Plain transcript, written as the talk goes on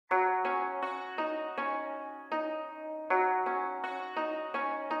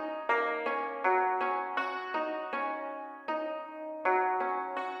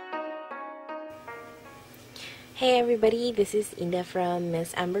Hey everybody, this is Inda from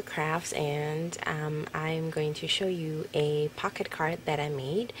Miss Amber Crafts, and I'm going to show you a pocket card that I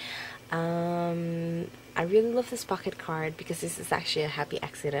made. I really love this pocket card because this is actually a happy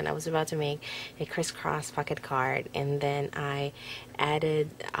accident. I was about to make a crisscross pocket card, and then I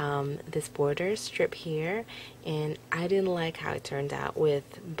added this border strip here, and I didn't like how it turned out with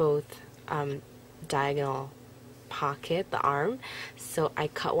both diagonal pocket, the arm, so I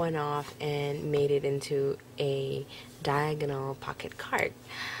cut one off and made it into a diagonal pocket card.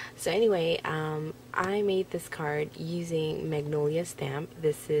 So anyway, I made this card using Magnolia stamp.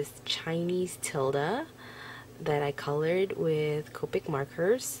 This is Chinese Tilda that I colored with Copic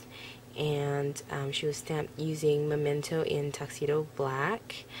markers, and she was stamped using Memento in Tuxedo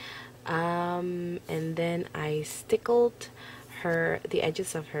Black. And then I stickled the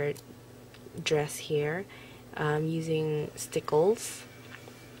edges of her dress here using stickles,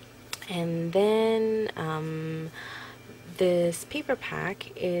 and then this paper pack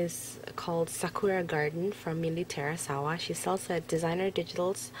is called Sakura Garden from Millie Terasawa. She sells at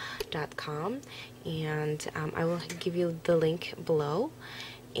designerdigitals.com, and I will give you the link below.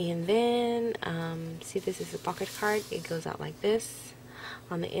 And then see, this is a pocket card. It goes out like this.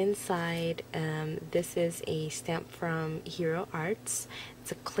 On the inside, this is a stamp from Hero Arts.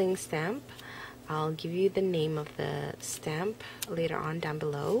 It's a cling stamp. I'll give you the name of the stamp later on down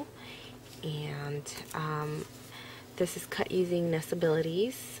below. And this is cut using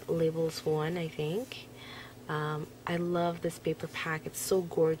Nestabilities, Labels 1, I think. I love this paper pack. It's so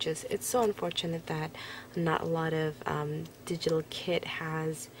gorgeous. It's so unfortunate that not a lot of digital kit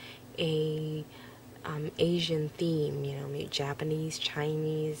has a Asian theme, you know, maybe Japanese,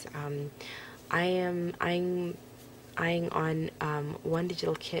 Chinese. I'm eyeing on one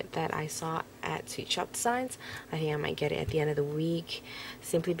digital kit that I saw at Sweet Shop Designs. I think I might get it at the end of the week,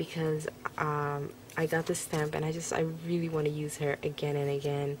 simply because I got this stamp and I really want to use her again and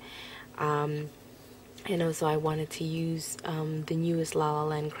again. And also I wanted to use the newest La La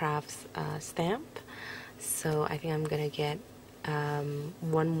Land Crafts stamp, so I think I'm gonna get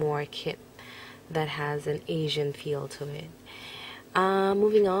one more kit that has an Asian feel to it.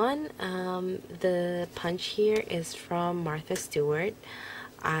 Moving on, the punch here is from Martha Stewart.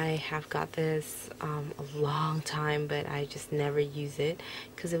 I have got this a long time, but I just never use it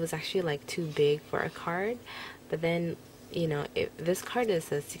because it was actually like too big for a card. But then, you know, this card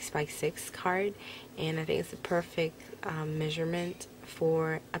is a 6x6 card, and I think it's the perfect measurement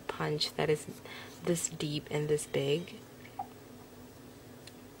for a punch that is this deep and this big.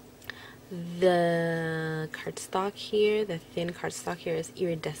 The cardstock here, the thin cardstock here, is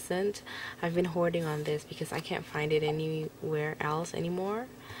iridescent. I've been hoarding on this because I can't find it anywhere else anymore.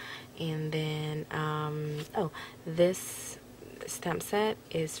 And then, oh, this stamp set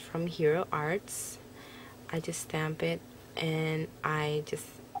is from Hero Arts. I just stamp it and I just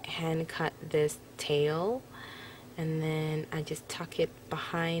hand cut this tail, and then I just tuck it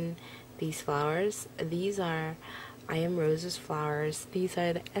behind these flowers. These are I Am Roses flowers. These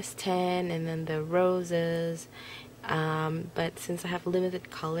are the S10 and then the roses, but since I have limited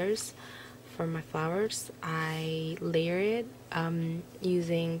colors for my flowers, I layer it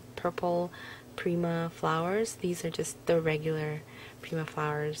using purple Prima flowers. These are just the regular Prima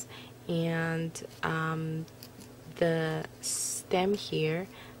flowers, and the stem here,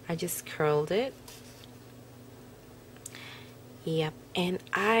 I just curled it. Yep, and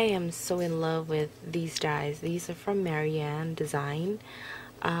I am so in love with these dies. These are from Marianne Design.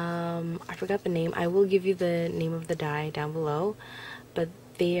 I forgot the name. I will give you the name of the die down below, but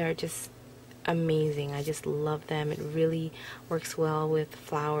they are just amazing. I just love them. It really works well with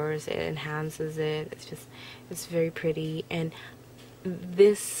flowers. It enhances it. It's very pretty. And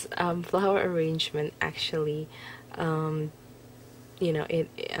this flower arrangement actually, you know,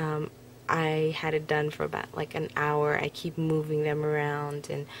 I had it done for about like an hour. I keep moving them around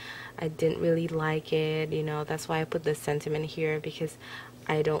and I didn't really like it, you know. That's why I put the sentiment here, because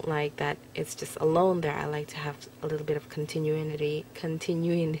I don't like that it's just alone there. I like to have a little bit of continuing.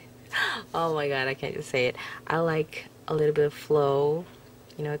 Oh my god, I can't just say it. I like a little bit of flow,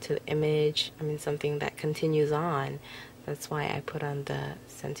 you know, to the image. I mean, something that continues on. That's why I put on the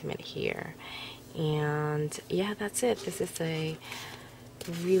sentiment here. And yeah, that's it. This is a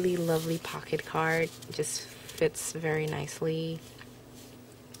really lovely pocket card. It just fits very nicely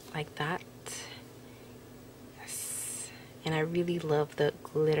like that. Yes, and I really love the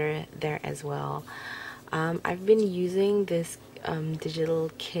glitter there as well. I've been using this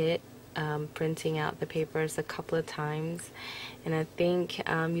digital kit printing out the papers a couple of times, and I think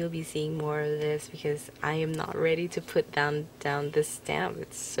you'll be seeing more of this because I am not ready to put down this stamp.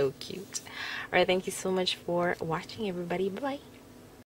 It's so cute. Alright, thank you so much for watching, everybody. Bye bye.